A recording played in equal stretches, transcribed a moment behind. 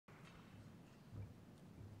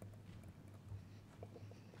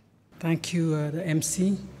Thank you, the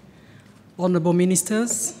MC. Honourable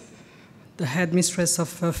Ministers, the Headmistress of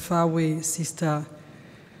FAWE, Sister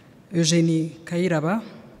Eugenie Kairaba,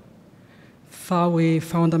 FAWE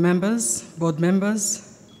founder members, board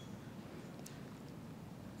members,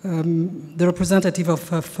 the representative of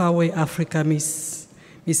FAWE Africa,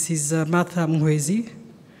 Mrs. Martha Mwezi,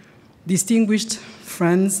 distinguished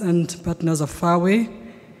friends and partners of FAWE,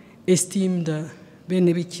 esteemed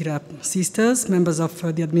Benebikira sisters, members of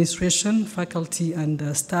the administration, faculty,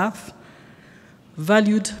 and staff,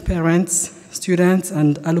 valued parents, students,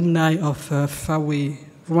 and alumni of FAWE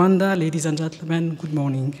Rwanda, ladies and gentlemen, good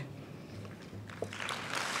morning.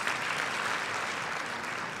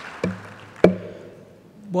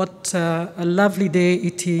 What a lovely day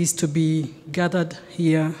it is to be gathered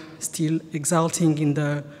here, still exulting in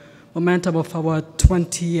the momentum of our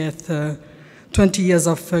 20 years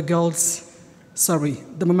of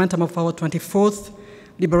the momentum of our 24th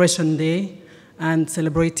Liberation Day, and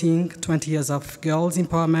celebrating 20 years of girls'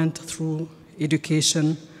 empowerment through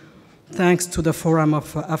education, thanks to the Forum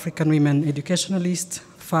of African Women Educationalists,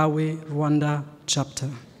 FAWE Rwanda chapter.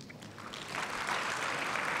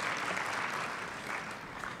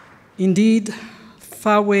 Indeed,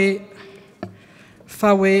 FAWE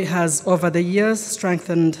has over the years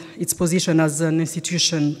strengthened its position as an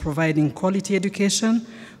institution providing quality education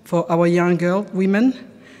for our young women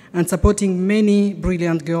and supporting many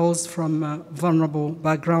brilliant girls from vulnerable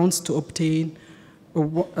backgrounds to obtain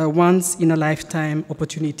a once-in-a-lifetime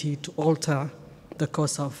opportunity to alter the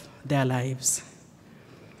course of their lives.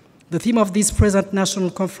 The theme of this present national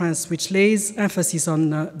conference, which lays emphasis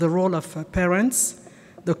on the role of parents,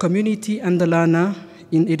 the community, and the learner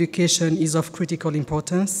in education, is of critical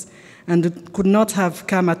importance, and it could not have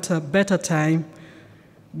come at a better time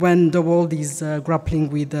when the world is grappling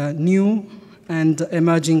with new and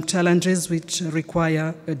emerging challenges which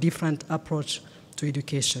require a different approach to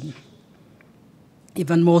education.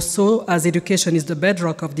 Even more so, as education is the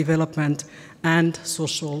bedrock of development and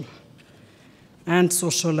social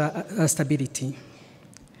stability.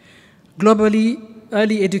 Globally,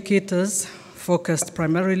 early educators focused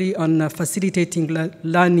primarily on facilitating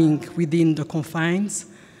learning within the confines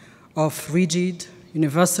of rigid,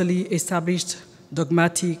 universally established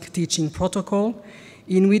dogmatic teaching protocol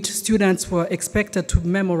in which students were expected to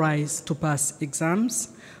memorize to pass exams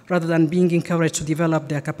rather than being encouraged to develop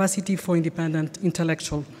their capacity for independent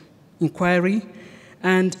intellectual inquiry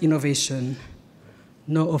and innovation.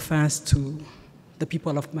 No offense to the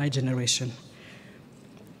people of my generation.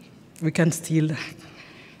 We can still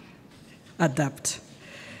adapt.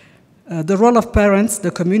 The role of parents,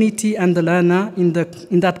 the community, and the learner in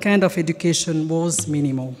that kind of education was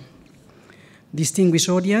minimal. Distinguished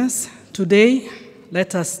audience, today,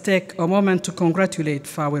 let us take a moment to congratulate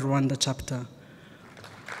FAWE Rwanda chapter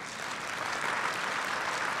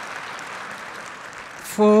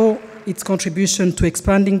for its contribution to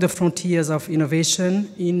expanding the frontiers of innovation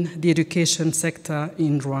in the education sector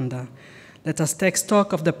in Rwanda. Let us take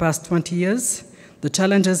stock of the past 20 years, the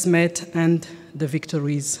challenges met, and the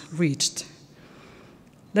victories reached.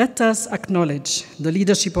 Let us acknowledge the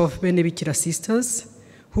leadership of Benebikira sisters,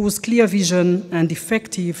 whose clear vision and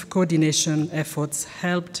effective coordination efforts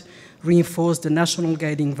helped reinforce the national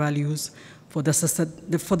guiding values for the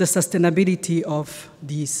sustainability of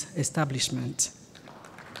this establishment.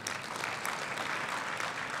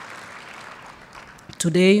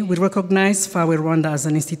 Today, we recognize FAWE Rwanda as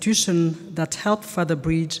an institution that helped further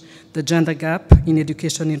bridge the gender gap in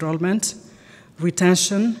education enrollment,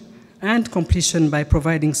 retention, and completion by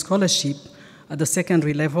providing scholarship at the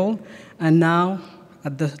secondary level and now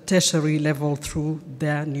at the tertiary level through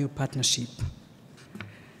their new partnership.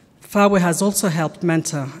 FAWE has also helped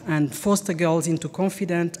mentor and foster girls into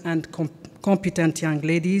confident and competent young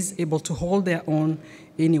ladies able to hold their own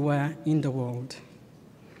anywhere in the world.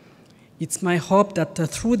 It's my hope that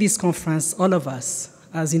through this conference, all of us,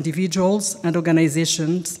 as individuals and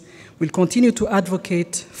organizations, will continue to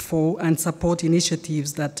advocate for and support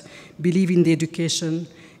initiatives that believe in the education,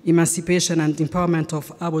 emancipation, and empowerment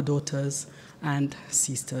of our daughters and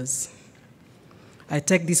sisters. I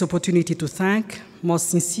take this opportunity to thank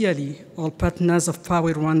most sincerely all partners of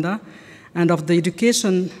FAWE Rwanda and of the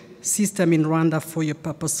education system in Rwanda for your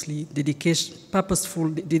purposeful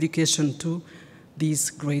dedication to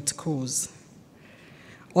this great cause.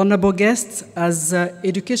 Honorable guests, as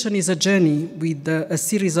education is a journey with a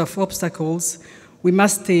series of obstacles, we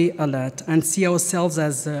must stay alert and see ourselves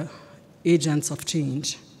as agents of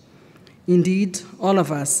change. Indeed, all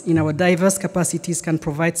of us in our diverse capacities can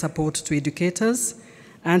provide support to educators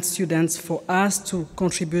and students for us to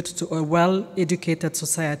contribute to a well-educated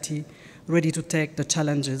society ready to take the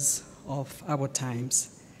challenges of our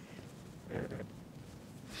times.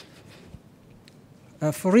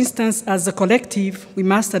 For instance, as a collective, we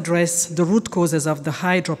must address the root causes of the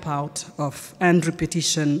high dropout and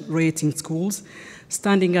repetition rate in schools,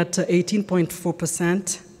 standing at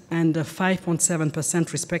 18.4% and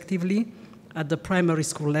 5.7% respectively at the primary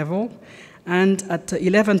school level, and at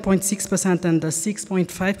 11.6% and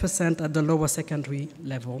 6.5% at the lower secondary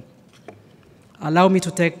level. Allow me to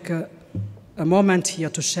take a moment here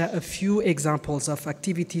to share a few examples of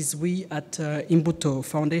activities we at Imbuto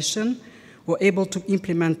Foundation were able to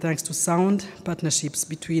implement thanks to sound partnerships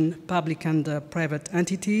between public and private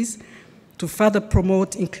entities to further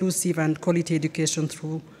promote inclusive and quality education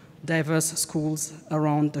through diverse schools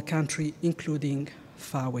around the country, including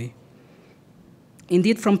FAWE.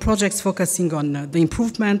 Indeed, from projects focusing on the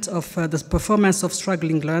improvement of the performance of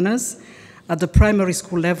struggling learners at the primary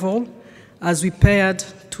school level, as we paired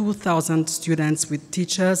 2,000 students with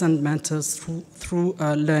teachers and mentors through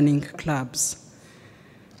learning clubs.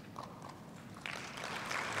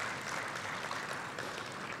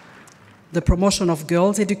 The promotion of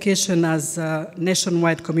girls' education as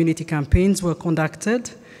nationwide community campaigns were conducted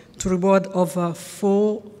to reward over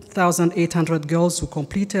 4,800 girls who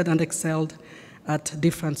completed and excelled at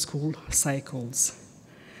different school cycles.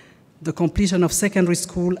 The completion of secondary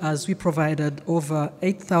school, as we provided over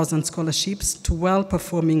 8,000 scholarships to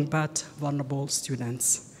well-performing but vulnerable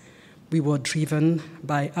students. We were driven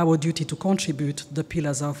by our duty to contribute the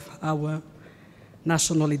pillars of our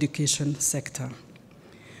national education sector.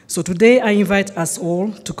 So today I invite us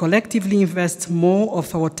all to collectively invest more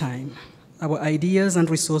of our time, our ideas and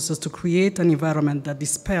resources to create an environment that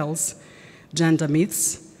dispels gender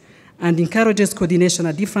myths and encourages coordination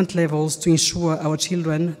at different levels to ensure our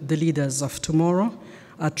children, the leaders of tomorrow,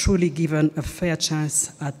 are truly given a fair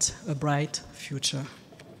chance at a bright future.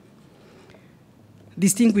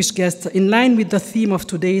 Distinguished guests, in line with the theme of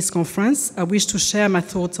today's conference, I wish to share my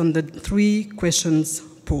thoughts on the three questions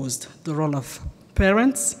posed: the role of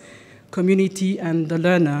parents, community, and the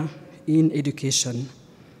learner in education.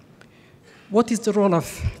 What is the role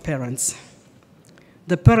of parents?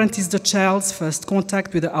 The parent is the child's first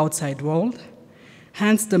contact with the outside world,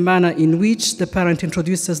 hence the manner in which the parent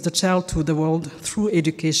introduces the child to the world through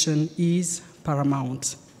education is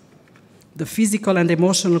paramount. The physical and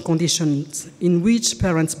emotional conditions in which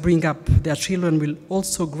parents bring up their children will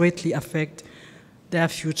also greatly affect their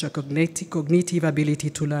future cognitive ability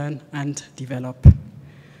to learn and develop.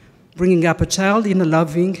 Bringing up a child in a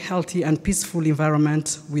loving, healthy, and peaceful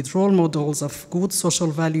environment with role models of good social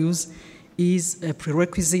values is a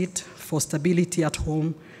prerequisite for stability at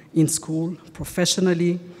home, in school,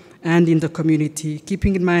 professionally, and in the community,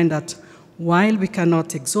 keeping in mind that while we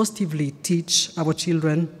cannot exhaustively teach our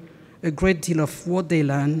children, a great deal of what they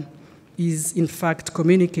learn is in fact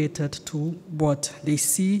communicated to what they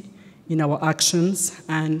see in our actions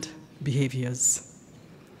and behaviors.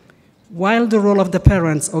 While the role of the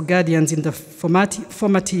parents or guardians in the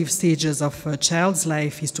formative stages of a child's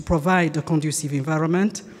life is to provide a conducive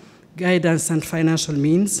environment, guidance, and financial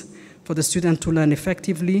means for the student to learn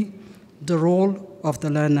effectively, the role of the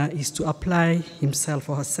learner is to apply himself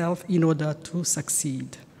or herself in order to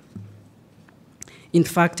succeed. In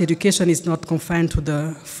fact, education is not confined to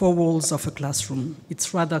the four walls of a classroom.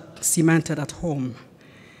 It's rather cemented at home.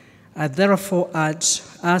 I therefore urge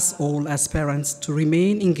us all as parents to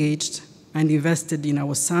remain engaged and invested in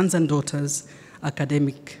our sons and daughters'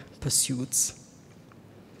 academic pursuits.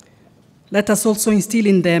 Let us also instill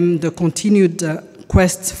in them the continued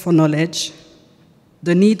quest for knowledge,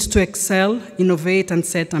 the need to excel, innovate, and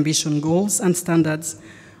set ambition goals and standards,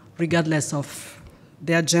 regardless of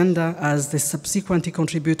their gender, as they subsequently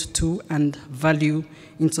contribute to and value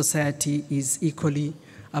in society is equally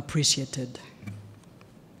appreciated.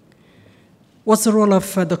 What's the role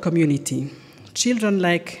of the community? Children,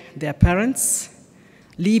 like their parents,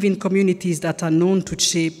 live in communities that are known to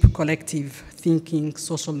shape collective thinking,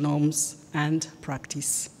 social norms, and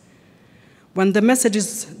practice. When the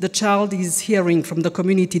messages the child is hearing from the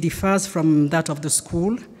community differs from that of the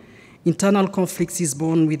school, internal conflicts is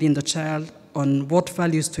born within the child on what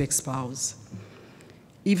values to espouse.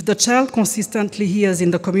 If the child consistently hears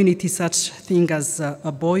in the community such thing as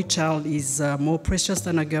a boy child is more precious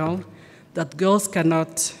than a girl, that girls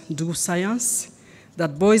cannot do science,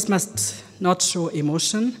 that boys must not show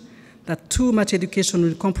emotion, that too much education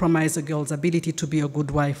will compromise a girl's ability to be a good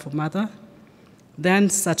wife or mother, then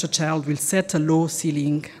such a child will set a low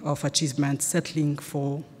ceiling of achievement, settling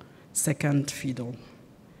for second fiddle.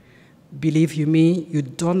 Believe you me, you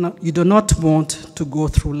do not want to go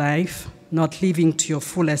through life not living to your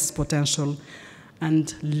fullest potential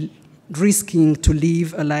and risking to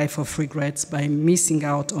live a life of regrets by missing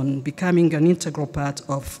out on becoming an integral part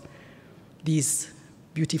of this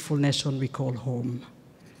beautiful nation we call home.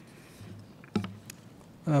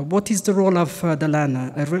 What is the role of the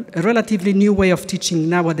learner? A relatively new way of teaching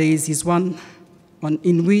nowadays is one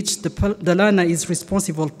in which the learner is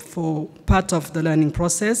responsible for part of the learning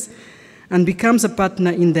process and becomes a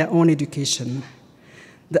partner in their own education.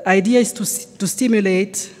 The idea is to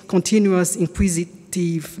stimulate continuous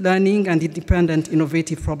inquisitive learning and independent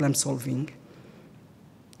innovative problem solving.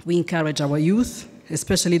 We encourage our youth,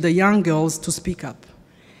 especially the young girls, to speak up,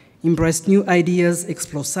 embrace new ideas,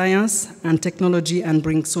 explore science and technology, and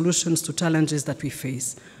bring solutions to challenges that we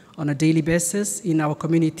face on a daily basis in our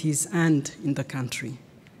communities and in the country.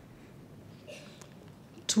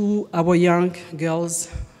 To our young girls,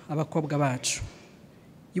 abakobwa bacu,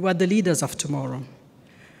 you are the leaders of tomorrow.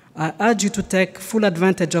 I urge you to take full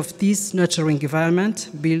advantage of this nurturing environment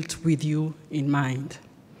built with you in mind.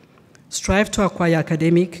 Strive to acquire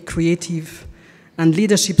academic, creative, and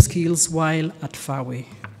leadership skills while at FAWE.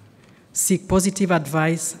 Seek positive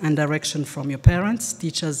advice and direction from your parents,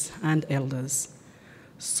 teachers, and elders.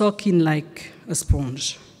 Soak in like a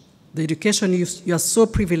sponge the education you are so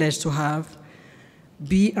privileged to have.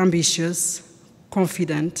 Be ambitious,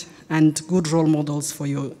 confident, and good role models for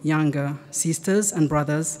your younger sisters and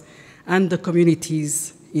brothers and the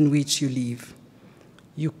communities in which you live.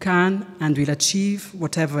 You can and will achieve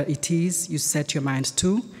whatever it is you set your mind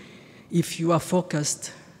to if you are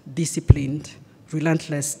focused, disciplined,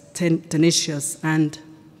 relentless, tenacious, and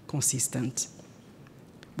consistent.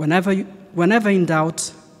 Whenever in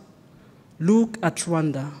doubt, look at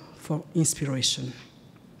Rwanda for inspiration.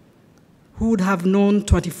 Who would have known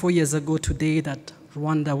 24 years ago today that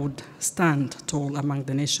Rwanda would stand tall among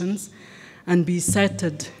the nations and be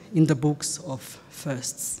cited in the books of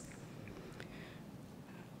firsts?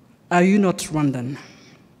 Are you not Rwandan?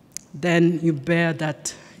 Then you bear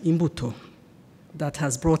that imbuto that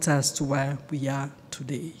has brought us to where we are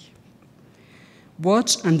today.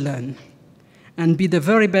 Watch and learn, and be the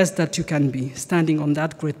very best that you can be, standing on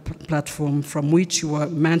that great platform from which you were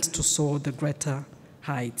meant to soar the greater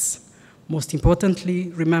heights. Most importantly,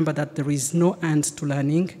 remember that there is no end to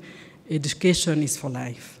learning. Education is for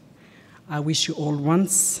life. I wish you all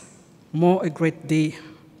once more a great day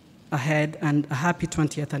ahead and a happy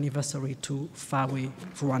 20th anniversary to FAWE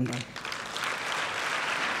Rwanda.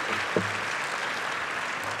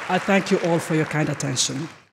 I thank you all for your kind attention.